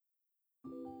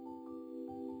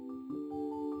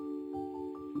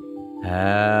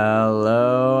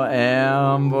Hello,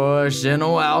 Ambush, and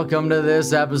welcome to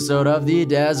this episode of the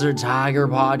Desert Tiger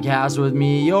Podcast with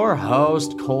me, your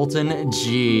host, Colton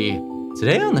G.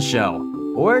 Today on the show,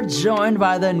 we're joined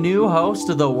by the new host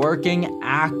of The Working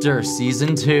Actor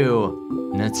Season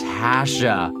 2,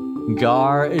 Natasha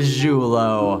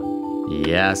Gargiulo.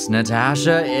 Yes,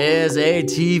 Natasha is a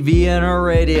TV and a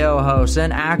radio host,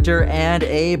 an actor, and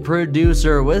a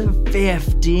producer with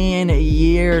 15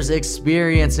 years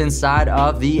experience inside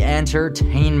of the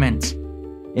entertainment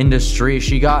industry.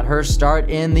 She got her start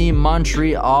in the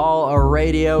Montreal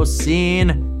radio scene,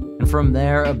 and from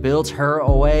there built her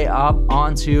way up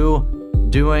onto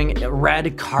doing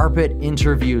red carpet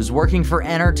interviews, working for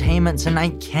Entertainment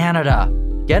Tonight Canada,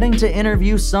 getting to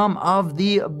interview some of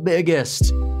the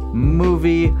biggest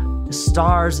movie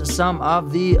stars, some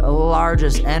of the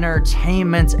largest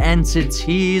entertainment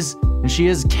entities, and she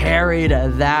has carried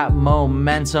that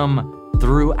momentum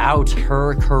throughout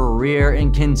her career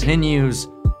and continues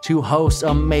to host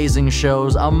amazing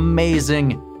shows,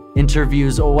 amazing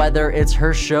interviews, whether it's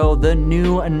her show The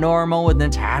New Normal with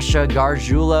Natasha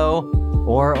Gargiulo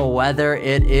or whether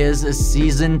it is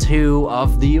season 2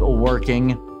 of The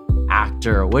Working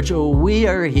Actor, which we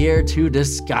are here to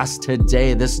discuss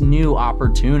today, this new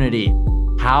opportunity.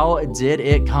 How did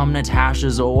it come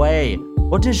Natasha's way?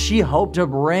 What does she hope to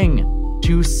bring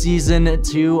to season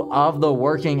 2 of The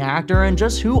Working Actor? And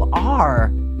just who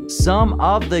are some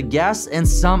of the guests and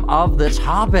some of the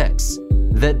topics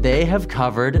that they have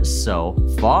covered so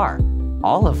far?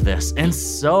 All of this and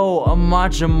so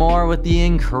much more with the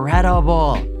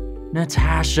incredible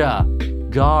Natasha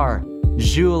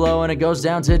Gargiulo, and it goes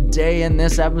down today in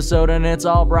this episode, and it's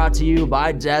all brought to you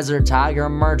by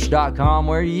DesertTigerMerch.com,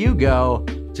 where you go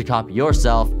to copy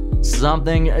yourself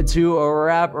something to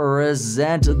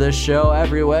represent the show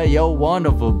every way your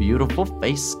wonderful, beautiful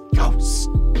face goes.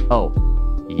 Oh,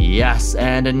 yes,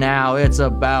 and now it's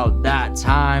about that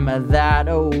time that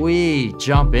we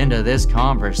jump into this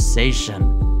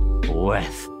conversation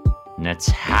with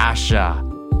Natasha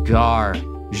Gargiulo.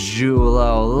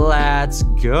 Let's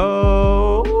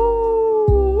go.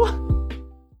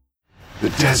 The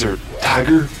Desert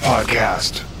Tiger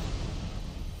Podcast.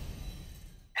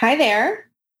 Hi there.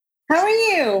 How are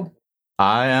you?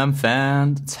 I am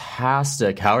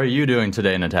fantastic. How are you doing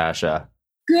today, Natasha?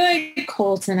 Good,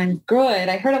 Colton. I'm good.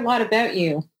 I heard a lot about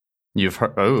you. You've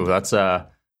heard? Oh, that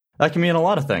can mean a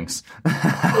lot of things.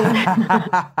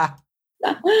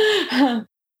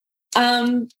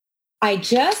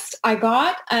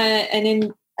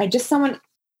 Someone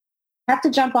have to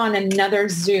jump on another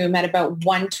Zoom at about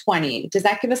 1:20. Does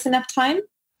that give us enough time?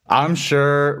 I'm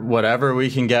sure whatever we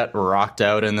can get rocked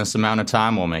out in this amount of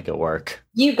time, we'll make it work.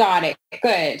 You got it.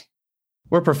 Good.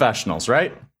 We're professionals,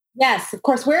 right? Yes, of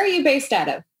course. Where are you based out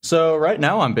of? So right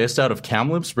now I'm based out of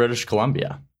Kamloops, British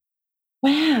Columbia.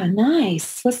 Wow,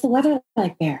 nice. What's the weather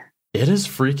like there? It is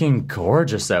freaking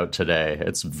gorgeous out today.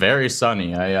 It's very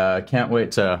sunny. I can't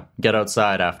wait to get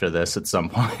outside after this at some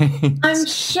point. I'm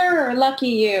sure. Lucky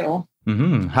you.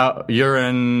 Mm-hmm. How you're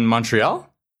in Montreal?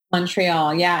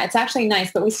 Montreal, yeah. It's actually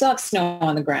nice, but we still have snow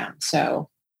on the ground, so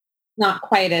not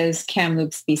quite as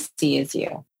Kamloops, BC as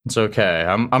you. It's okay.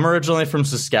 I'm originally from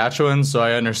Saskatchewan, so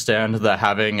I understand that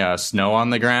having snow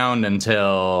on the ground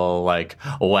until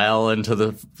well into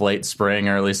the late spring,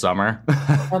 early summer.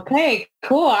 Okay,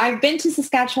 cool. I've been to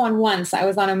Saskatchewan once. I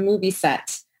was on a movie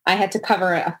set. I had to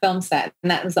cover a film set, and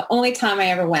that was the only time I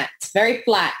ever went. It's very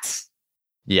flat.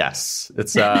 Yes,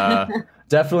 it's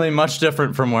definitely much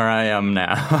different from where I am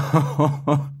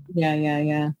now.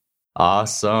 Yeah.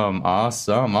 Awesome.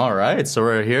 All right. So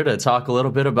we're here to talk a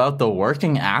little bit about The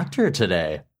Working Actor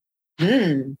today.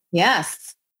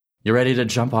 Yes. You ready to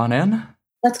jump on in?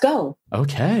 Let's go.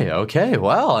 Okay.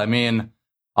 Well, I mean,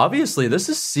 obviously this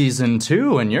is season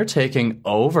 2 and you're taking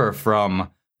over from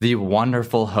the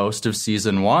wonderful host of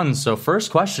season 1. So first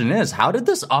question is, how did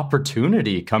this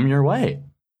opportunity come your way?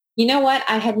 You know what?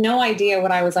 I had no idea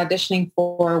what I was auditioning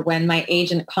for when my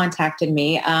agent contacted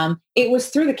me. It was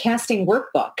through the casting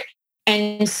workbook.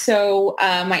 And so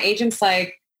my agent's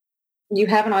like, you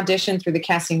have an audition through the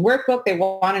casting workbook. They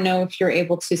want to know if you're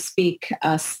able to speak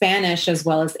Spanish as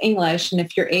well as English, and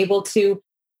if you're able to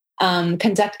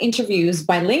conduct interviews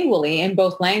bilingually in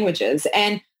both languages.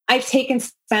 And I've taken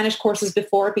Spanish courses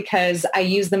before because I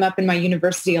use them up in my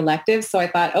university electives. So I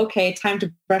thought, okay, time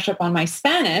to brush up on my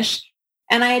Spanish.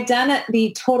 And I had done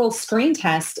the total screen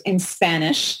test in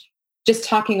Spanish, just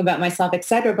talking about myself,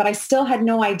 etc. But I still had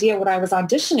no idea what I was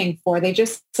auditioning for. They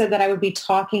just said that I would be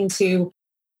talking to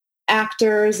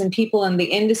actors and people in the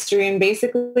industry and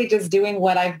basically just doing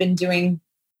what I've been doing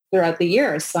throughout the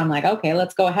years. So I'm like, okay,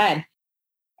 let's go ahead.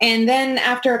 And then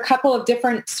after a couple of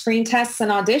different screen tests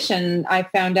and audition, I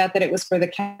found out that it was for the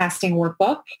casting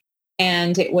workbook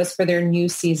and it was for their new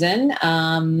season,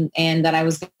 and that I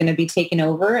was going to be taken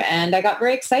over. And I got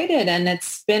very excited, and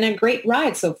it's been a great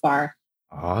ride so far.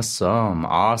 Awesome.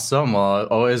 Well,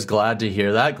 always glad to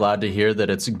hear that. Glad to hear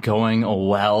that it's going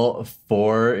well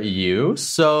for you.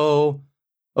 So,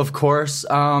 of course,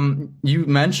 you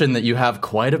mentioned that you have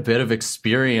quite a bit of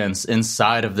experience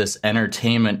inside of this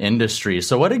entertainment industry.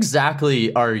 So what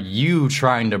exactly are you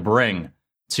trying to bring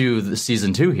to the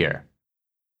season 2 here?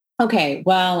 Okay,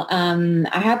 well,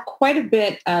 I have quite a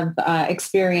bit of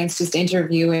experience just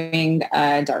interviewing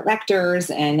directors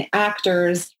and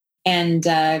actors and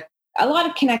a lot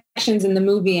of connections in the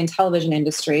movie and television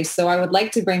industry. So I would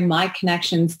like to bring my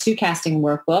connections to Casting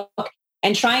Workbook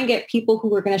and try and get people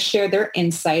who are going to share their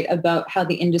insight about how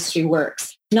the industry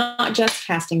works. Not just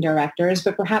casting directors,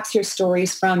 but perhaps hear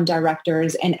stories from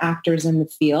directors and actors in the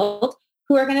field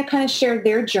who are going to kind of share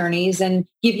their journeys and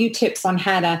give you tips on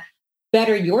how to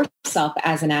better yourself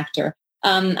as an actor.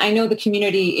 I know the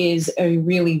community is a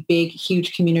really big,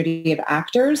 huge community of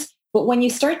actors, but when you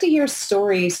start to hear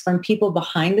stories from people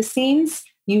behind the scenes,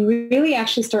 you really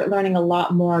actually start learning a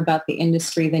lot more about the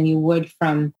industry than you would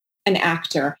from an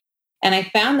actor. And I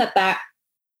found that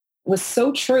was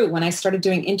so true when I started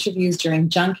doing interviews during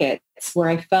junkets, where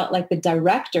I felt like the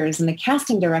directors and the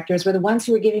casting directors were the ones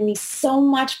who were giving me so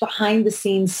much behind the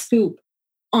scenes scoop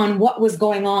on what was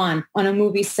going on a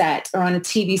movie set or on a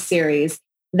TV series,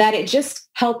 that it just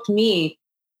helped me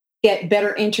get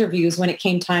better interviews when it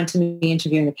came time to me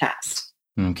interviewing the cast.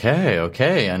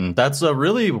 Okay. And that's a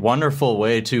really wonderful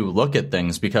way to look at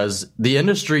things, because the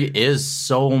industry is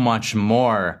so much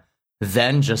more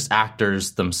than just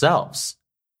actors themselves.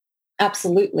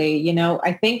 Absolutely. You know,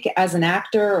 I think as an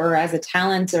actor or as a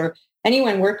talent or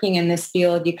anyone working in this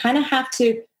field, you kind of have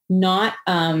to not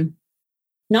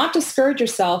discourage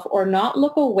yourself or not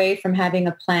look away from having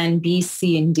a plan B,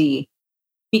 C, and D.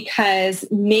 Because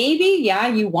maybe,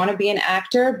 you want to be an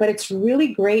actor, but it's really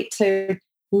great to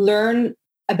learn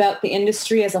about the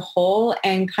industry as a whole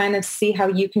and kind of see how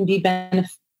you can be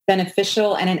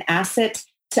beneficial and an asset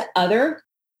to other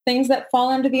things that fall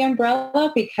under the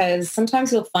umbrella, because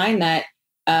sometimes you'll find that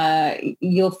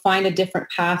you'll find a different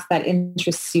path that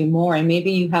interests you more, and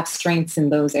maybe you have strengths in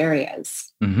those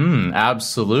areas.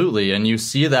 Absolutely. And you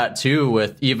see that too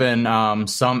with even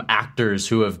some actors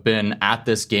who have been at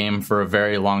this game for a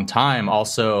very long time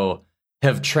also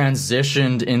have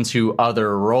transitioned into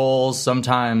other roles.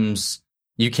 Sometimes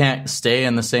you can't stay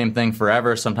in the same thing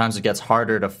forever. Sometimes it gets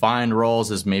harder to find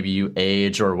roles as maybe you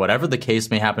age or whatever the case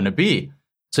may happen to be.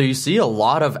 So you see a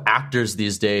lot of actors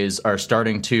these days are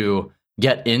starting to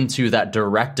get into that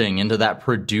directing, into that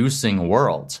producing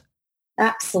world.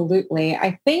 Absolutely.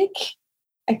 I think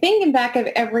in back of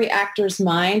every actor's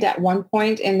mind at one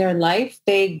point in their life,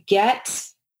 they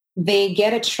get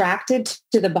attracted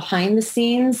to the behind the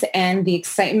scenes and the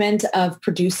excitement of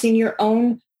producing your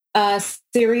own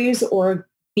series or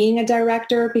being a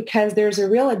director, because there's a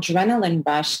real adrenaline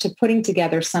rush to putting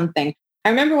together something. I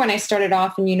remember when I started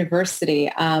off in university,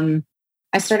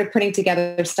 I started putting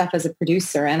together stuff as a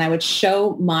producer, and I would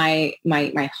show my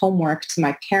homework to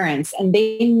my parents, and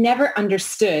they never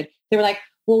understood. They were like,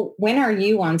 well, when are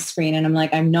you on screen? And I'm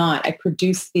like, I'm not. I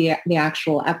produced the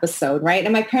actual episode, right?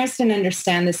 And my parents didn't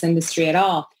understand this industry at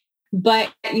all.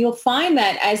 But you'll find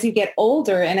that as you get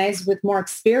older and as with more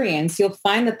experience, you'll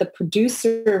find that the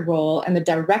producer role and the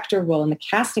director role and the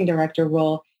casting director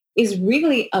role is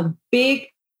really a big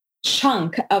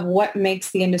chunk of what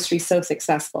makes the industry so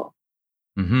successful.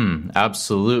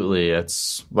 Absolutely.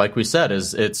 It's like we said,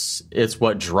 it's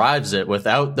what drives it.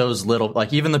 Without those little,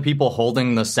 like even the people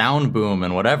holding the sound boom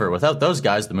and whatever, without those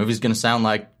guys, the movie's going to sound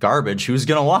like garbage. Who's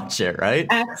going to watch it, right?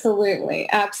 Absolutely.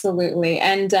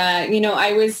 And,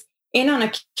 I was in on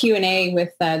a Q&A with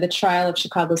The Trial of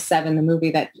Chicago 7, the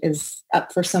movie that is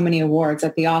up for so many awards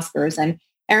at the Oscars. And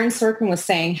Aaron Sorkin was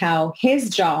saying how his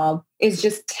job is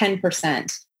just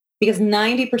 10%, because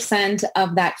 90%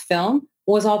 of that film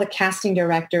was all the casting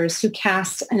directors who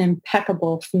cast an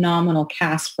impeccable, phenomenal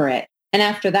cast for it. And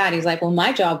after that, he's like, well,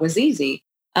 my job was easy.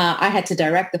 I had to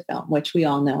direct the film, which we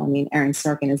all know. I mean, Aaron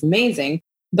Sorkin is amazing.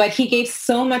 But he gave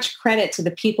so much credit to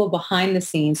the people behind the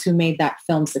scenes who made that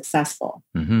film successful.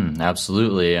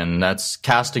 Absolutely. And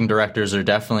casting directors are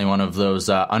definitely one of those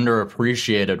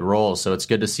underappreciated roles. So it's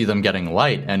good to see them getting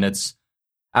light. And it's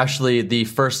actually the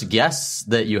first guests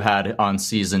that you had on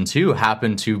season 2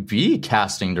 happened to be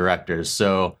casting directors.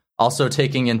 So also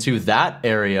taking into that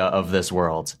area of this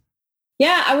world.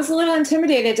 Yeah, I was a little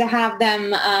intimidated to have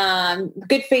them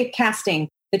good faith casting,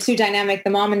 the two dynamic, the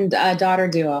mom and daughter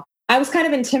duo. I was kind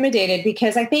of intimidated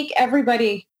because I think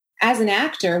everybody, as an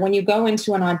actor, when you go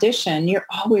into an audition, you're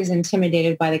always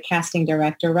intimidated by the casting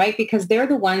director, right? Because they're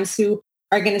the ones who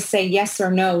are going to say yes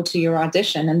or no to your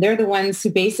audition. And they're the ones who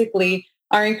basically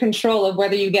are in control of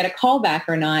whether you get a callback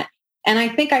or not. And I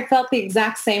think I felt the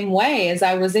exact same way as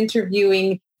I was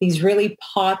interviewing these really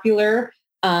popular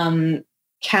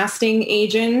casting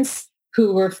agents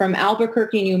who were from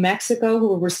Albuquerque, New Mexico, who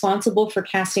were responsible for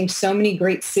casting so many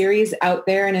great series out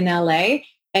there and in LA.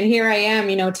 And here I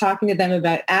am, talking to them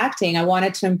about acting. I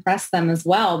wanted to impress them as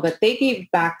well, but they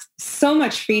gave back so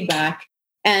much feedback,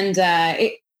 and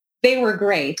they were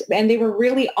great, and they were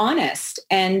really honest.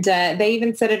 And they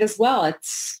even said it as well.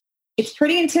 It's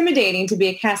pretty intimidating to be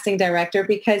a casting director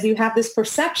because you have this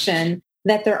perception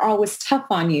that they're always tough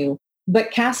on you.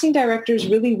 But casting directors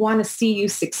really want to see you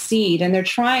succeed, and they're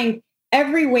trying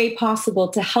every way possible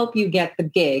to help you get the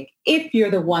gig if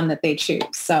you're the one that they choose.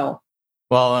 So,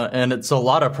 well, and it's a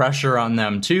lot of pressure on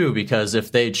them too, because if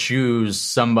they choose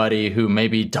somebody who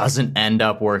maybe doesn't end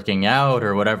up working out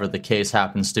or whatever the case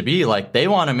happens to be, like, they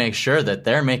want to make sure that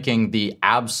they're making the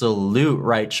absolute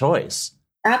right choice.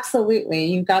 Absolutely.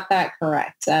 You got that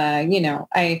correct.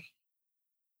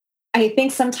 I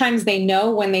think sometimes they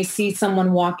know when they see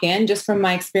someone walk in. Just from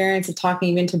my experience of talking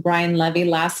even to Brian Levy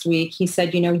last week, he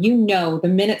said, the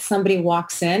minute somebody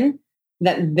walks in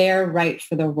that they're right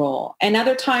for the role. And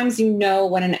other times,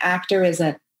 when an actor is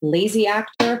a lazy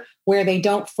actor where they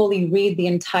don't fully read the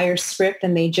entire script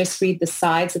and they just read the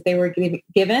sides that they were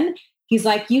given. He's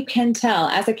like, you can tell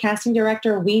as a casting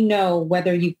director, we know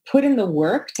whether you put in the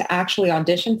work to actually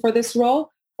audition for this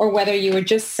role or whether you were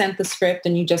just sent the script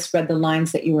and you just read the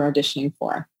lines that you were auditioning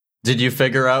for. Did you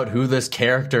figure out who this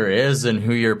character is and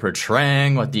who you're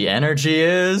portraying, what the energy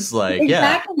is? Exactly.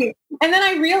 Yeah. And then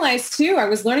I realized too, I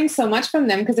was learning so much from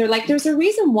them because they're like, there's a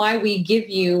reason why we give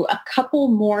you a couple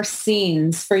more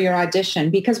scenes for your audition,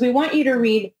 because we want you to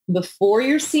read before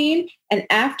your scene and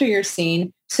after your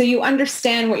scene so you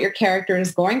understand what your character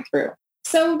is going through.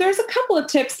 So there's a couple of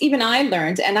tips even I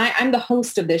learned, and I'm the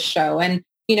host of this show. And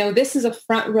this is a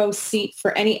front row seat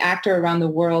for any actor around the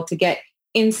world to get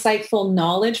insightful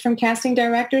knowledge from casting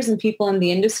directors and people in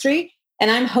the industry. And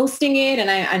I'm hosting it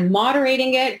and I'm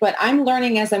moderating it, but I'm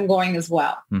learning as I'm going as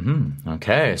well. Mm-hmm.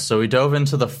 Okay. So we dove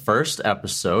into the first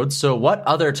episode. So what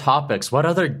other topics, what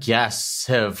other guests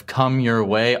have come your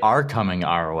way, are coming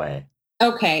our way?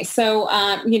 Okay. So,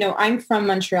 I'm from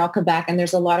Montreal, Quebec, and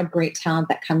there's a lot of great talent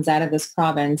that comes out of this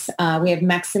province. We have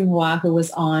Maxime Roy, who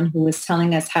was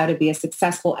telling us how to be a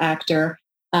successful actor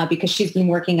because she's been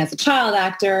working as a child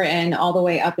actor and all the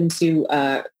way up into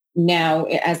now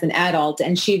as an adult,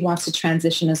 and she wants to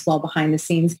transition as well behind the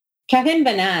scenes. Karine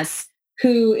Vanasse,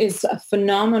 who is a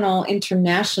phenomenal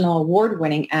international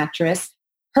award-winning actress.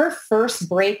 Her first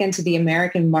break into the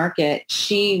American market,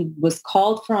 she was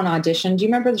called for an audition. Do you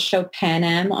remember the show Pan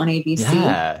Am on ABC?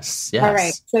 Yes. All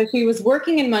right. So she was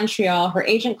working in Montreal. Her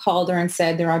agent called her and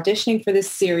said, they're auditioning for this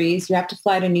series. You have to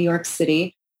fly to New York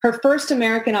City. Her first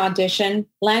American audition,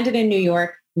 landed in New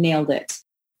York, nailed it.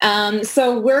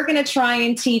 So we're going to try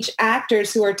and teach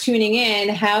actors who are tuning in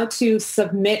how to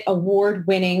submit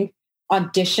award-winning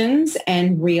auditions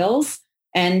and reels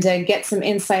and get some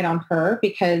insight on her,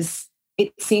 because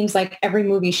it seems like every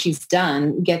movie she's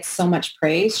done gets so much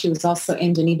praise. She was also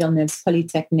in Denis Villeneuve's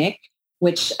Polytechnique,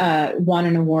 which won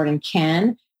an award in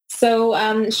Cannes.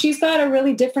 So she's got a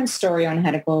really different story on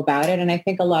how to go about it. And I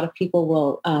think a lot of people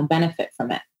will benefit from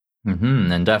it.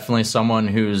 Mm-hmm. And definitely someone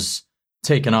who's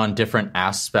taken on different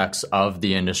aspects of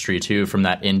the industry too, from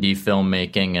that indie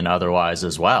filmmaking and otherwise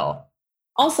as well.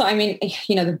 Also,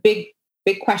 the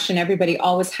big question everybody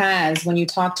always has when you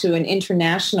talk to an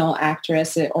international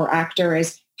actress or actor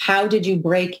is, how did you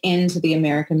break into the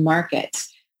American market?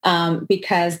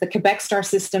 Because the Quebec star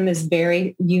system is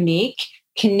very unique.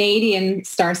 Canadian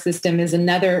star system is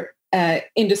another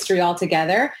industry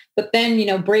altogether. But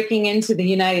then, breaking into the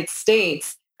United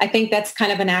States, I think that's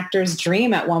kind of an actor's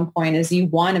dream at one point, is you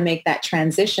want to make that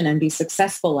transition and be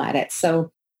successful at it.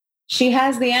 So she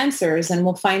has the answers, and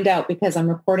we'll find out because I'm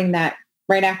recording that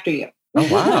right after you.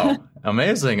 Oh, wow.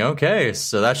 Amazing. Okay.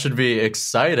 So that should be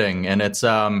exciting. And it's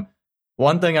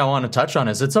one thing I want to touch on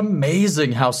is it's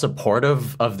amazing how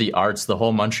supportive of the arts the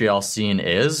whole Montreal scene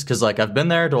is. Because I've been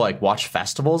there to watch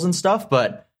festivals and stuff,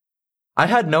 but I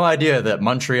had no idea that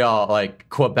Montreal,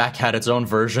 Quebec, had its own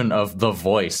version of The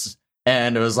Voice.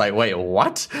 And it was wait,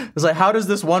 what? It was how does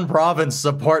this one province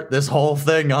support this whole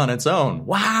thing on its own?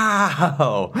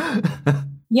 Wow.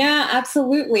 Yeah,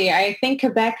 absolutely. I think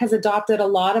Quebec has adopted a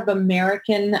lot of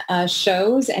American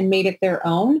shows and made it their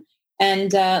own.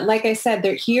 And like I said,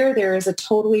 there is a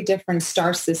totally different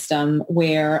star system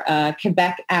where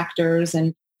Quebec actors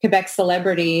and Quebec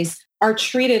celebrities are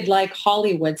treated like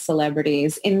Hollywood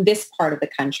celebrities in this part of the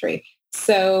country.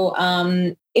 So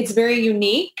it's very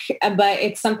unique, but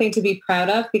it's something to be proud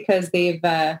of because they've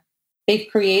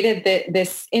created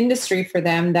this industry for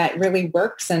them that really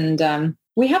works. And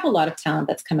we have a lot of talent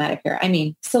that's come out of here. I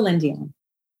mean, Celine Dion.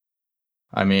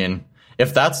 I mean,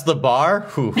 if that's the bar,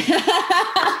 whew.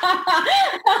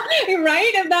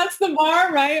 Right? If that's the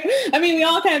bar, right? I mean, we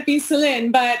all can't be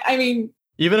Celine, but I mean...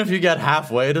 Even if you get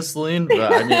halfway to Celine,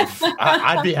 I mean,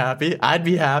 I'd be happy. I'd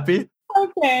be happy.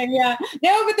 Okay, yeah.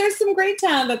 No, but there's some great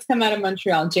talent that's come out of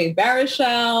Montreal. Jay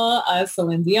Baruchel,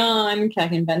 Celine Dion,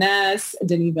 Karine Vanasse,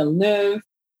 Denis Villeneuve.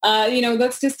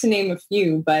 That's just to name a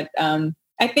few, but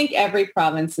I think every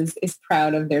province is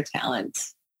proud of their talent.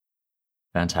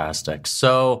 Fantastic.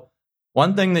 So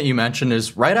one thing that you mentioned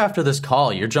is right after this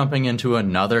call, you're jumping into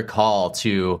another call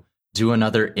to do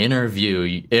another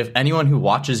interview. If anyone who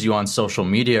watches you on social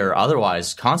media or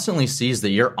otherwise constantly sees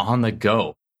that you're on the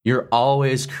go, you're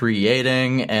always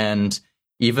creating. And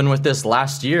even with this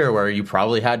last year where you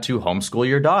probably had to homeschool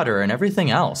your daughter and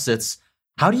everything else, it's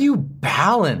how do you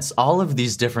balance all of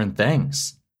these different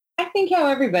things? I think how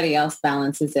everybody else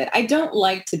balances it. I don't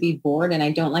like to be bored and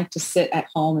I don't like to sit at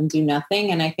home and do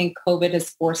nothing. And I think COVID has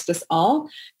forced us all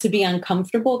to be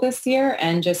uncomfortable this year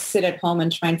and just sit at home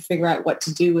and try and figure out what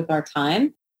to do with our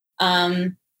time.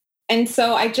 And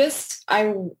so I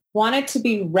wanted to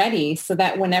be ready so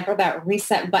that whenever that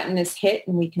reset button is hit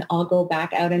and we can all go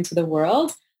back out into the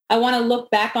world, I want to look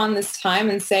back on this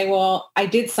time and say, well, I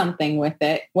did something with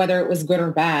it, whether it was good or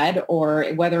bad, or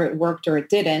whether it worked or it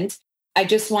didn't. I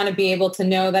just want to be able to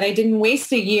know that I didn't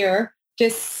waste a year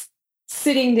just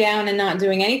sitting down and not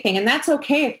doing anything. And that's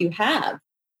okay if you have.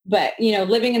 But,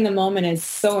 living in the moment is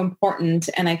so important.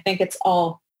 And I think it's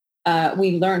all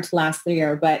we learned last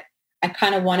year. But I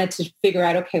kind of wanted to figure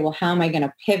out, okay, well, how am I going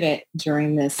to pivot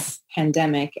during this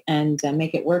pandemic and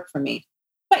make it work for me?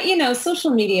 But,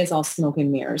 social media is all smoke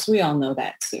and mirrors. We all know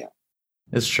that too.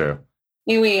 It's true.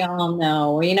 We all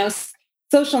know,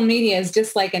 social media is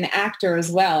just like an actor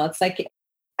as well. It's like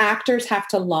actors have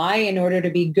to lie in order to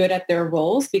be good at their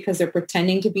roles because they're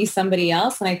pretending to be somebody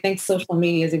else. And I think social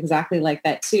media is exactly like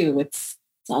that too. It's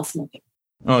all smoking.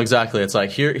 Oh, exactly. It's like,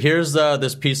 here's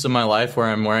this piece of my life where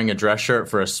I'm wearing a dress shirt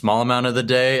for a small amount of the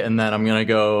day, and then I'm going to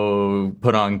go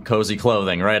put on cozy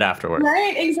clothing right afterwards.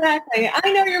 Right, exactly.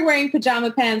 I know you're wearing pajama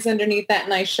pants underneath that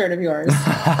nice shirt of yours.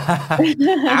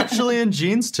 Actually in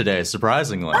jeans today,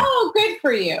 surprisingly. Oh, good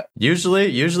for you. Usually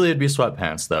it'd be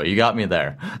sweatpants, though. You got me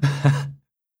there.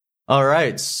 All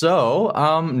right. So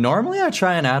normally I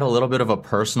try and add a little bit of a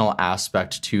personal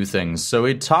aspect to things. So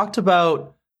we talked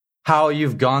about how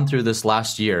you've gone through this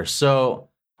last year. So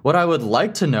what I would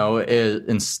like to know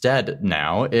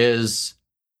is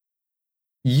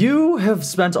you have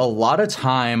spent a lot of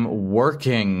time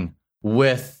working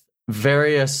with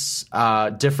various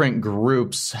different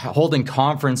groups, holding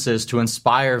conferences to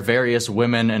inspire various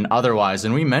women and otherwise.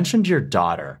 And we mentioned your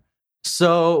daughter.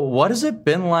 So what has it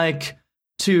been like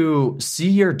to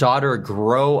see your daughter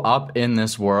grow up in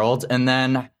this world? And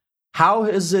then how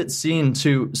has it seemed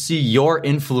to see your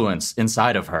influence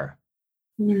inside of her?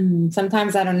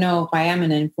 Sometimes I don't know if I am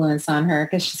an influence on her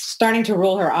because she's starting to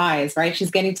roll her eyes, right?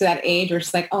 She's getting to that age where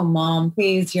she's like, oh, Mom,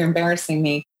 please, you're embarrassing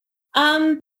me.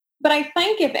 But I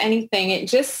think if anything, it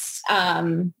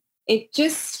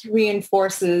just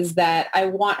reinforces that I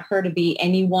want her to be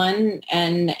anyone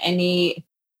and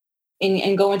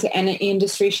go into any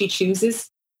industry she chooses,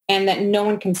 and that no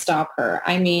one can stop her.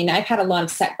 I mean, I've had a lot of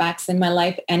setbacks in my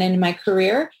life and in my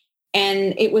career,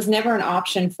 and it was never an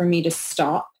option for me to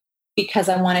stop because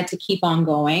I wanted to keep on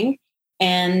going.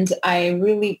 And I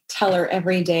really tell her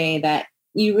every day that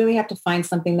you really have to find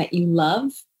something that you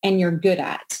love and you're good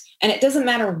at. And it doesn't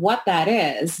matter what that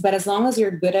is, but as long as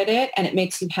you're good at it and it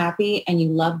makes you happy and you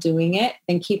love doing it,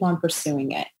 then keep on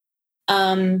pursuing it.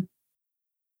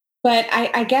 But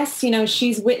I guess,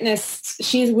 she's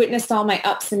witnessed all my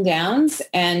ups and downs.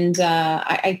 And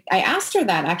I asked her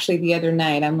that actually the other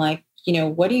night. I'm like,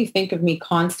 what do you think of me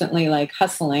constantly like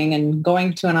hustling and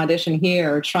going to an audition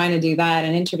here or trying to do that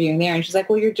and interviewing there? And she's like,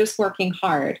 well, you're just working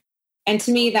hard. And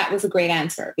to me, that was a great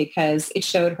answer because it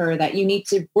showed her that you need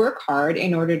to work hard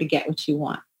in order to get what you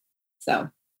want. So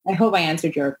I hope I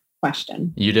answered your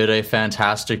question. You did a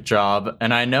fantastic job.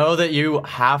 And I know that you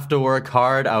have to work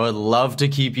hard. I would love to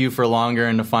keep you for longer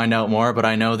and to find out more, but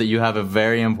I know that you have a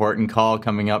very important call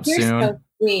coming up soon. You're so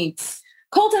sweet.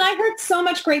 Colton, I heard so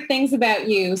much great things about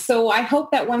you. So I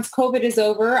hope that once COVID is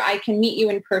over, I can meet you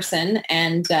in person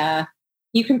and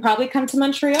you can probably come to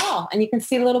Montreal and you can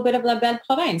see a little bit of La Belle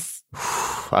Province.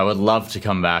 I would love to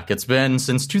come back. It's been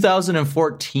since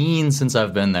 2014 since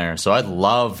I've been there, so I'd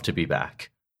love to be back.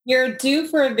 You're due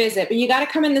for a visit, but you got to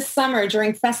come in the summer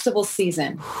during festival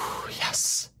season.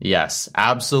 Yes,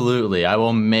 absolutely. I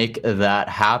will make that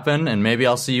happen, and maybe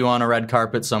I'll see you on a red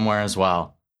carpet somewhere as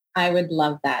well. I would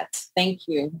love that. Thank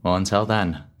you. Well, until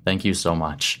then, thank you so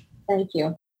much. Thank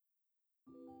you.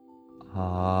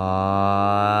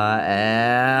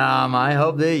 I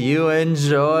hope that you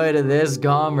enjoyed this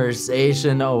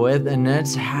conversation with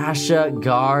Natasha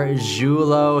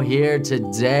Gargiulo here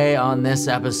today on this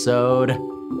episode.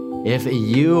 If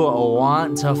you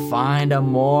want to find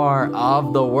more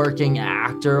of the Working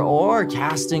Actor or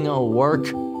Casting a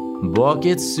Workbook,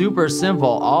 it's super simple.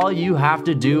 All you have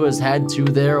to do is head to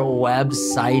their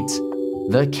website,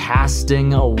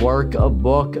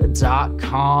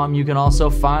 thecastingworkbook.com. You can also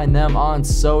find them on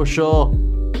social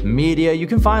media. You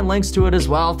can find links to it as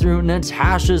well through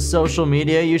Natasha's social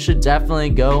media. You should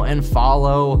definitely go and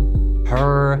follow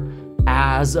her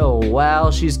as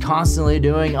well. She's constantly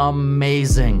doing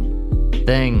amazing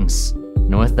things.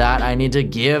 And with that, I need to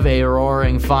give a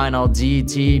roaring final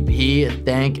DTP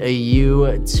thank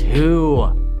you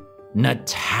to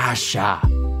Natasha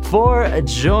for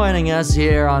joining us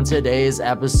here on today's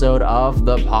episode of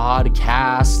the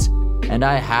podcast. And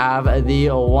I have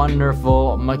the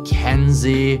wonderful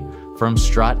Mackenzie from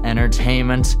Strut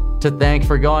Entertainment to thank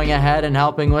for going ahead and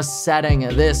helping with setting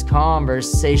this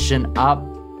conversation up.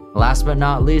 Last but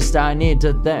not least, I need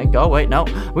to thank...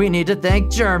 we need to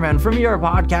thank German from Your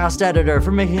Podcast Editor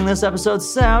for making this episode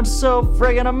sound so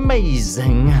friggin'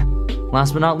 amazing.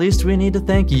 Last but not least, we need to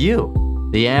thank you,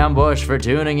 The Ambush, for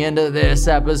tuning into this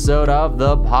episode of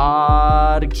the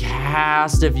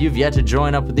podcast. If you've yet to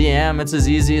join up with the Am, it's as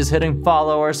easy as hitting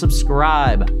follow or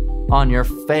subscribe on your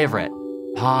favorite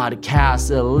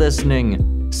podcast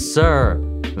listening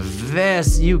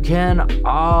service. You can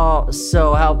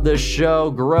also help the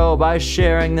show grow by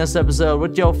sharing this episode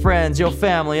with your friends, your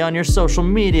family, on your social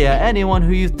media, anyone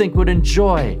who you think would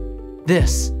enjoy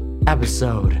this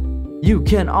episode. You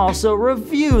can also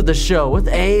review the show with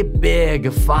a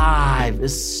big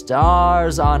 5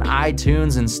 stars on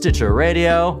iTunes and Stitcher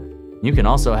Radio. You can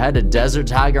also head to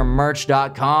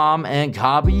DesertTigerMerch.com and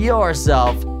copy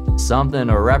yourself something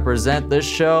to represent the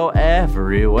show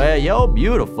everywhere your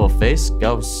beautiful face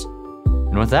goes.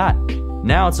 And with that,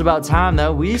 now it's about time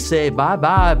that we say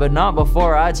bye-bye, but not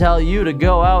before I tell you to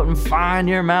go out and find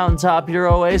your mountaintop, your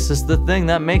oasis, the thing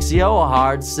that makes your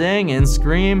heart sing and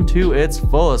scream to its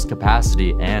fullest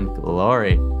capacity and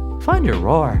glory. Find your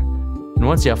roar. And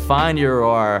once you find your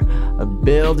roar,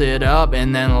 build it up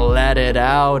and then let it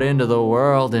out into the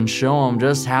world and show them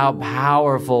just how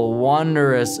powerful,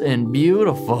 wondrous, and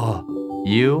beautiful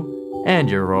you and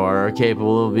your roar are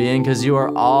capable of being, because you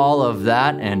are all of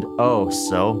that and oh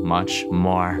so much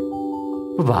more.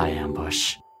 Bye-bye,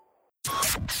 Ambush.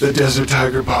 The Desert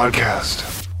Tiger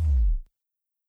Podcast.